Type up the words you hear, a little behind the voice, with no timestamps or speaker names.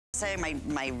say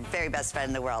my very best friend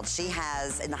in the world, she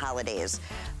has, in the holidays,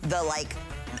 the like,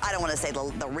 I don't want to say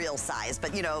the real size,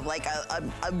 but you know, like a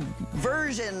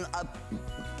version of,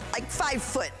 like 5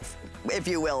 foot, if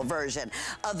you will, version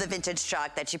of the vintage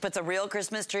truck that she puts a real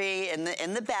Christmas tree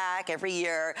in the back every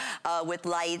year with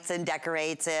lights and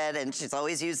decorates it, and she's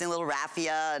always using a little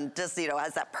raffia and just, you know,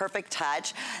 has that perfect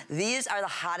touch. These are the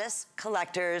hottest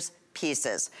collector's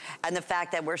pieces. And the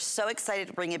fact that we're so excited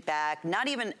to bring it back, not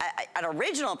even at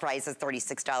original price is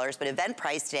 $36, but event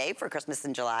price today for Christmas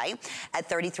in July at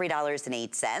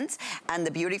 $33.08. And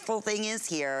the beautiful thing is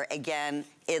here, again,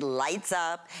 it lights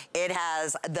up. It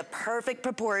has the perfect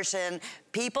proportion.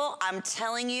 People, I'm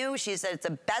telling you, she said it's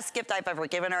the best gift I've ever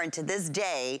given her, and to this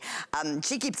day,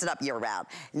 she keeps it up year round.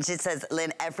 And she says,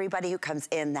 Lynn, everybody who comes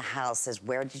in the house says,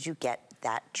 where did you get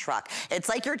that truck? It's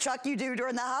like your truck you do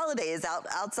during the holidays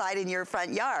outside in your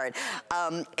front yard.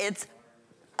 It's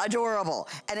adorable,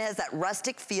 and it has that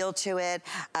rustic feel to it,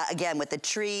 again with the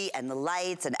tree and the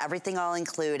lights and everything all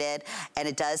included. And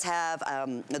it does have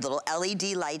the little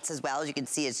LED lights as well. As you can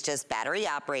see, it's just battery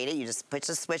operated. You just push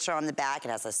the switch on the back.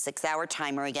 It has a 6-hour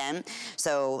timer again,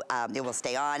 so it will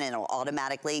stay on and it will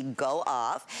automatically go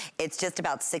off. It's just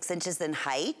about 6 inches in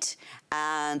height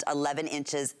and 11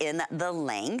 inches in the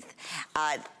length.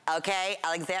 Okay,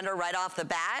 Alexander, right off the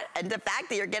bat, and the fact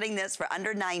that you're getting this for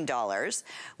under $9,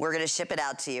 we're gonna ship it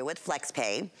out to you with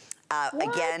FlexPay.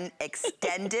 Again,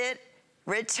 extended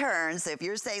returns. So if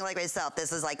you're saying like myself,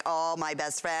 this is like, oh, my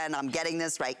best friend, I'm getting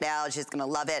this right now, she's gonna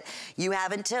love it. You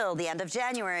have until the end of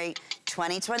January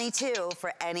 2022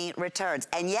 for any returns.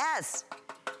 And yes,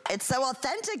 it's so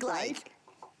authentic like.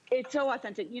 It's so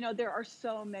authentic. You know, there are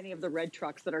so many of the red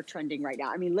trucks that are trending right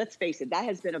now. I mean, let's face it, that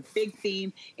has been a big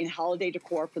theme in holiday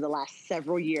decor for the last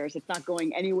several years. It's not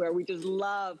going anywhere. We just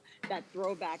love that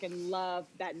throwback and love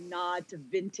that nod to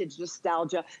vintage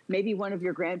nostalgia. Maybe one of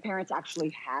your grandparents actually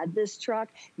had this truck.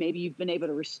 Maybe you've been able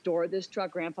to restore this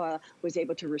truck. Grandpa was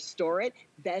able to restore it.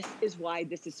 This is why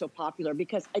this is so popular,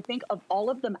 because I think of all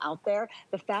of them out there,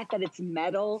 the fact that it's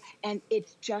metal and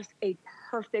it's just a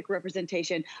perfect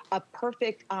representation, a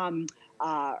perfect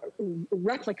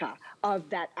replica of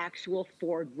that actual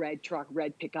Ford red truck,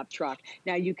 red pickup truck.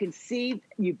 Now you can see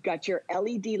you've got your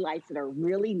LED lights that are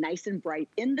really nice and bright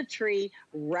in the tree,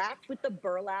 wrapped with the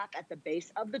burlap at the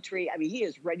base of the tree. I mean, he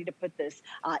is ready to put this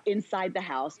inside the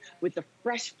house with the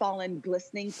fresh fallen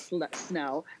glistening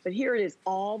snow. But here it is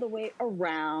all the way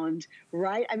around,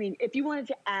 right? I mean, if you wanted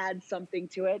to add something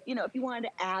to it, you know, if you wanted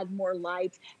to add more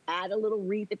lights, add a little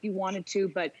wreath if you wanted to,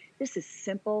 but this is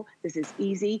simple, this is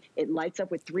easy. It lights up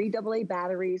with 3 AA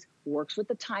batteries, works with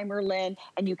the timer, Lynn,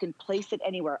 and you can place it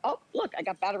anywhere. Oh, look, I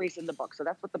got batteries in the book, so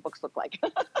that's what the books look like.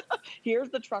 Here's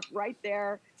the truck right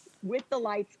there with the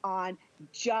lights on,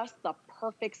 just the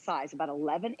perfect size, about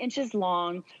 11 inches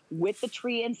long, with the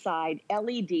tree inside,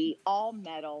 LED, all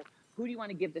metal. Who do you want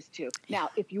to give this to? Now,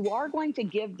 if you are going to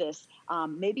give this,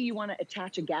 maybe you want to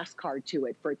attach a gas card to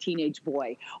it for a teenage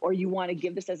boy, or you want to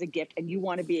give this as a gift and you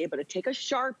want to be able to take a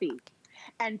Sharpie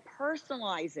and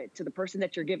personalize it to the person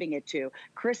that you're giving it to,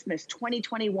 Christmas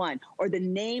 2021, or the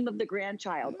name of the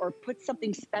grandchild, or put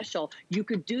something special. You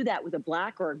could do that with a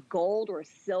black or a gold or a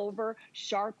silver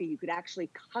Sharpie. You could actually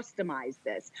customize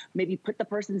this. Maybe put the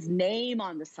person's name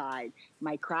on the side.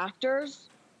 My crafters,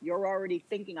 you're already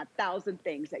thinking 1,000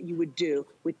 things that you would do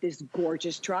with this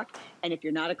gorgeous truck. And if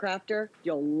you're not a crafter,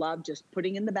 you'll love just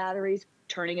putting in the batteries,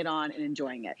 turning it on and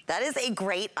enjoying it. That is a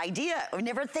great idea. I would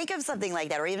never think of something like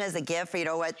that, or even as a gift for, you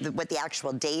know, what the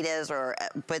actual date is, or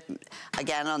put,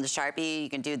 again, on the Sharpie, you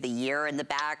can do the year in the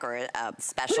back, or a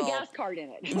special. Put a gas card in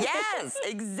it. Yes,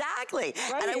 exactly.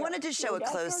 Right, and I wanted to show a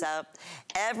close-up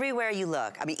everywhere you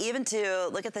look. I mean, even to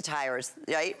look at the tires,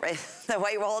 right? The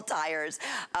white roll tires,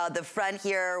 the front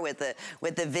here with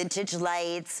the vintage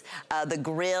lights, the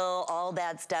grill, all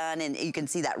that's done, and you can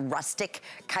see that rustic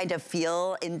kind of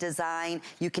feel in design.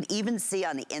 You can even see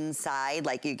on the inside,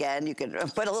 like, again, you could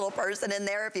put a little person in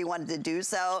there if you wanted to do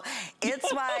so.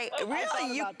 It's why,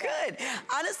 really, you could.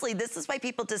 Honestly, this is why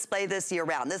people display this year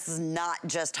round. This is not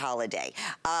just holiday.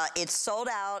 It's sold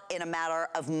out in a matter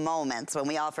of moments when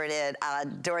we offered it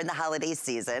during the holiday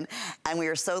season, and we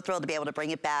were so thrilled to be able to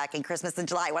bring it back in Christmas in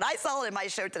July. When I saw it in my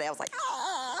show today, I was like,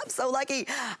 ah! I'm so lucky.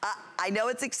 I know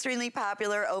it's extremely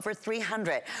popular, over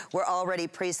 300. We're already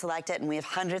pre-selected, and we have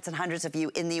hundreds and hundreds of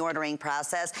you in the ordering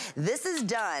process. This is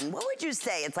done, what would you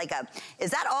say? It's like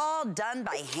is that all done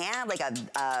by hand? Like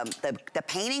the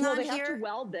painting on here? Well, they have to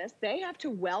weld this. They have to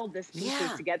weld this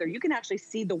piece together. You can actually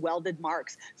see the welded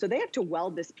marks. So they have to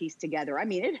weld this piece together. I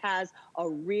mean, it has a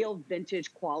real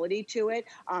vintage quality to it.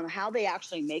 How they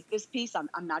actually make this piece, I'm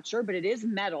not sure, but it is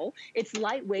metal. It's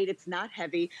lightweight. It's not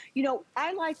heavy. You know,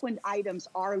 I like when items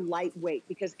are lightweight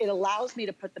because it allows me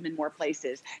to put them in more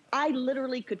places. I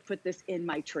literally could put this in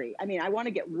my tree. I mean, I want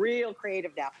to get real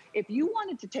creative now. If you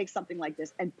wanted to take something like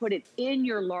this and put it in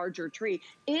your larger tree,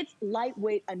 it's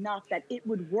lightweight enough that it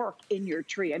would work in your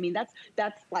tree. I mean, that's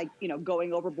like, you know,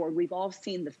 going overboard. We've all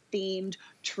seen the themed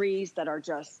trees that are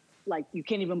just like, you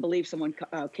can't even believe someone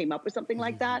came up with something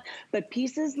like that. But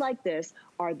pieces like this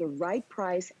are the right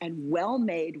price and well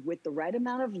made with the right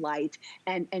amount of light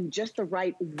and just the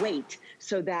right weight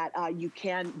so that you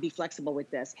can be flexible with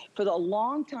this. For the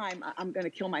long time, I'm going to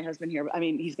kill my husband here. I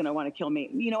mean, he's going to want to kill me.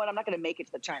 You know what? I'm not going to make it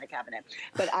to the china cabinet.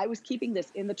 But I was keeping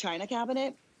this in the china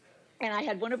cabinet. And I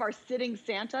had one of our sitting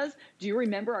Santas. Do you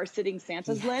remember our sitting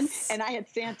Santas, Lynn? And I had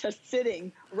Santa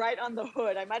sitting right on the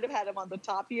hood. I might have had him on the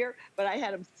top here, but I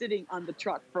had him sitting on the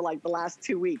truck for like the last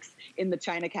 2 weeks in the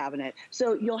china cabinet.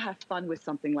 So you'll have fun with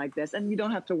something like this, and you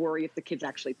don't have to worry if the kids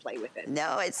actually play with it.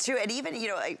 No, it's true. And even, you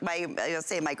know, I'll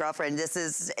say my girlfriend, this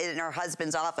is in her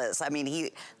husband's office. I mean,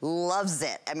 he loves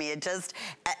it. I mean, it just,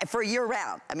 for year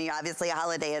round. I mean, obviously a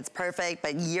holiday, it's perfect,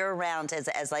 but year round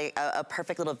as like a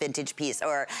perfect little vintage piece,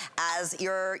 or as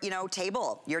your, you know,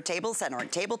 your table center,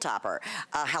 table topper.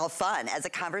 How fun, as a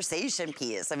conversation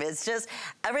piece. I mean, it's just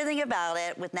everything about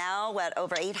it. With now, what,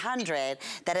 over 800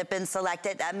 that have been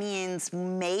selected, that means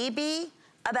maybe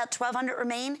about 1,200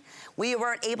 remain. We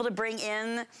weren't able to bring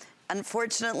in,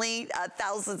 unfortunately,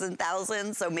 thousands and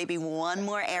thousands, so maybe one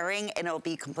more airing and it'll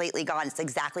be completely gone. It's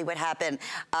exactly what happened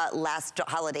last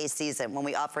holiday season when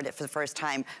we offered it for the first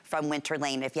time from Winter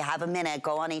Lane. If you have a minute,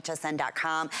 go on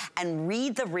hsn.com and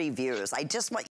read the reviews. I just want